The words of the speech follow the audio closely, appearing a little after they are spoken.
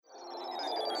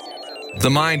The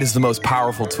mind is the most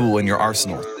powerful tool in your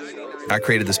arsenal. I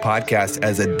created this podcast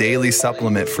as a daily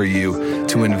supplement for you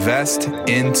to invest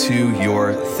into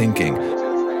your thinking.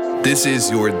 This is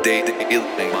your Daily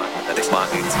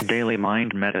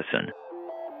Mind Medicine.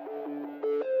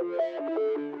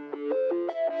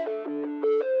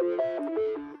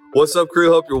 What's up,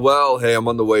 crew? Hope you're well. Hey, I'm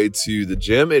on the way to the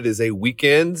gym. It is a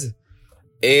weekend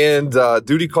and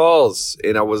duty calls.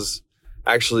 And I was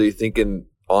actually thinking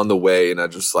on the way, and I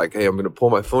just like, hey, I'm going to pull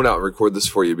my phone out and record this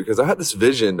for you because I had this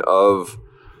vision of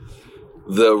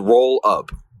the roll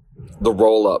up.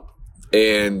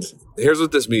 And here's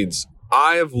what this means.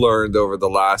 I have learned over the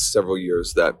last several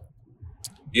years that,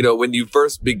 you know, when you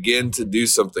first begin to do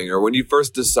something or when you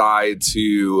first decide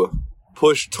to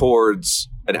push towards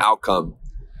an outcome,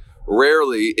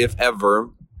 rarely, if ever,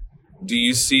 do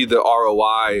you see the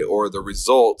ROI or the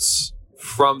results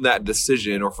from that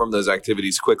decision or from those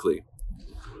activities quickly.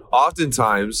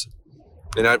 Oftentimes,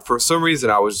 and for some reason,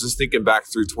 I was just thinking back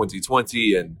through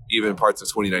 2020 and even parts of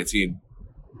 2019.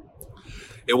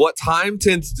 And what time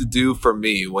tends to do for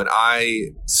me when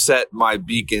I set my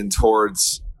beacon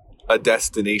towards a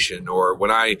destination or when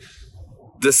I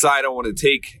decide I want to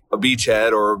take a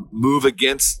beachhead or move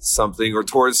against something or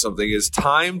towards something is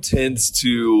time tends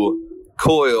to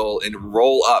coil and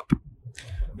roll up.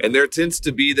 And there tends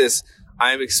to be this,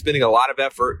 I'm expending a lot of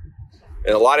effort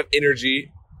and a lot of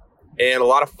energy and a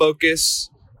lot of focus.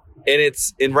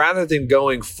 And rather than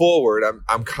going forward,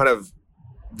 I'm kind of,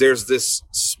 there's this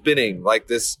spinning like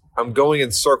this, I'm going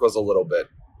in circles a little bit.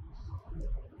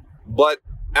 But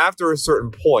after a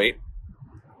certain point,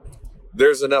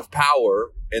 there's enough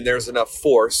power and there's enough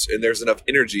force and there's enough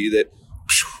energy that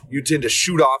you tend to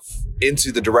shoot off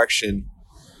into the direction,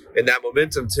 and that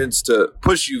momentum tends to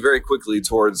push you very quickly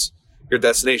towards your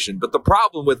destination. But the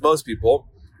problem with most people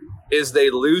is they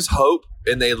lose hope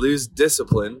and they lose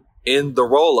discipline in the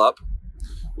roll up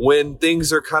when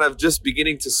things are kind of just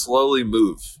beginning to slowly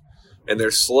move and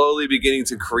they're slowly beginning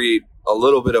to create a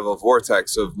little bit of a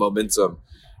vortex of momentum.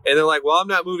 And they're like, well, I'm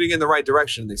not moving in the right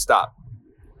direction. And they stop.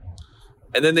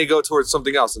 And then they go towards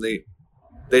something else and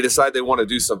they decide they want to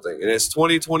do something. And it's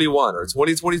 2021 or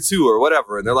 2022 or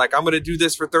whatever. And they're like, I'm going to do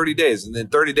this for 30 days. And then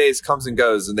 30 days comes and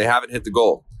goes and they haven't hit the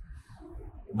goal.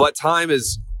 But time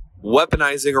is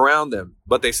weaponizing around them,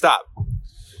 but they stop.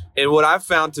 And what I've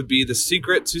found to be the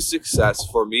secret to success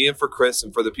for me and for Chris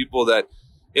and for the people that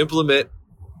implement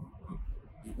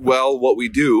well what we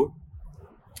do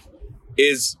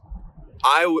is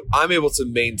I'm able to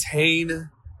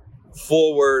maintain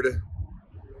forward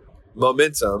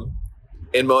momentum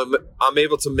and I'm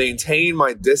able to maintain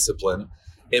my discipline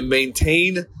and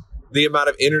maintain the amount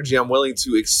of energy I'm willing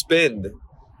to expend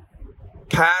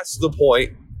past the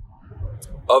point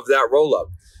of that roll up.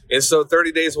 And so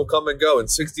 30 days will come and go,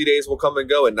 and 60 days will come and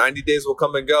go, and 90 days will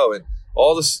come and go. And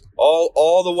all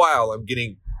the while I'm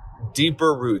getting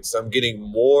deeper roots. I'm getting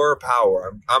more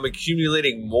power. I'm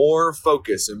accumulating more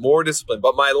focus and more discipline.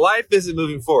 But my life isn't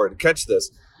moving forward. Catch this.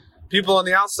 People on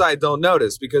the outside don't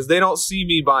notice because they don't see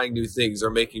me buying new things or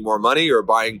making more money or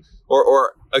buying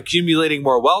or accumulating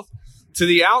more wealth. To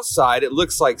the outside, it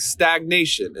looks like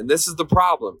stagnation. And this is the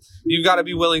problem. You've got to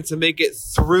be willing to make it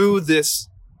through this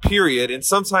period. And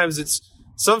sometimes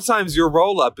your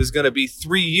roll up is going to be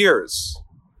 3 years.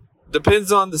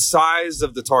 Depends on the size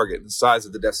of the target, the size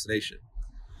of the destination.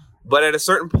 But at a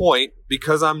certain point,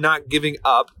 because I'm not giving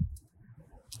up,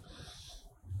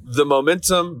 the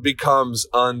momentum becomes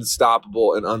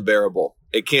unstoppable and unbearable.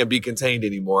 It can't be contained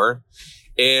anymore.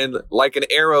 And like an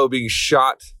arrow being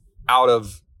shot out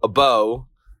of a bow,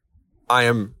 I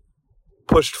am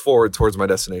pushed forward towards my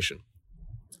destination.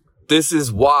 This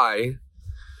is why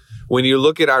when you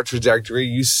look at our trajectory,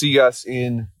 you see us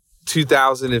in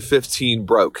 2015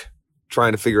 broke,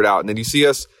 trying to figure it out. And then you see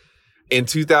us in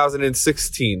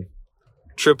 2016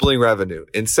 tripling revenue,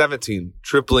 in 17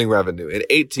 tripling revenue, in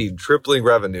 18 tripling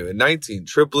revenue, in 19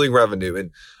 tripling revenue,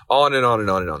 and on and on and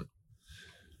on and on.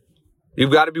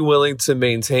 You've got to be willing to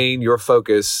maintain your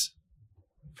focus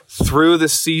through the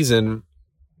season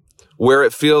where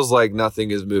it feels like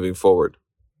nothing is moving forward.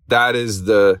 That is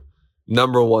the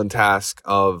number one task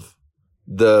of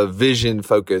the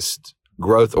vision-focused,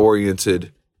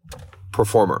 growth-oriented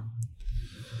performer.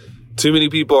 Too many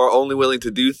people are only willing to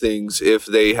do things if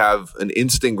they have an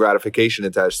instant gratification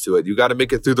attached to it. You got to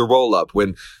make it through the roll-up.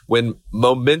 When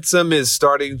momentum is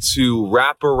starting to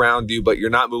wrap around you, but you're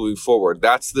not moving forward,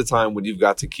 that's the time when you've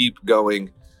got to keep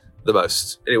going the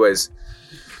most. Anyways,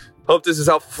 hope this is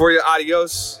helpful for you.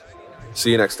 Adios.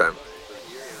 See you next time.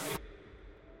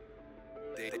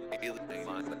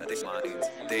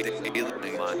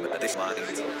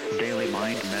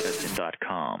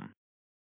 DailyMindMedicine.com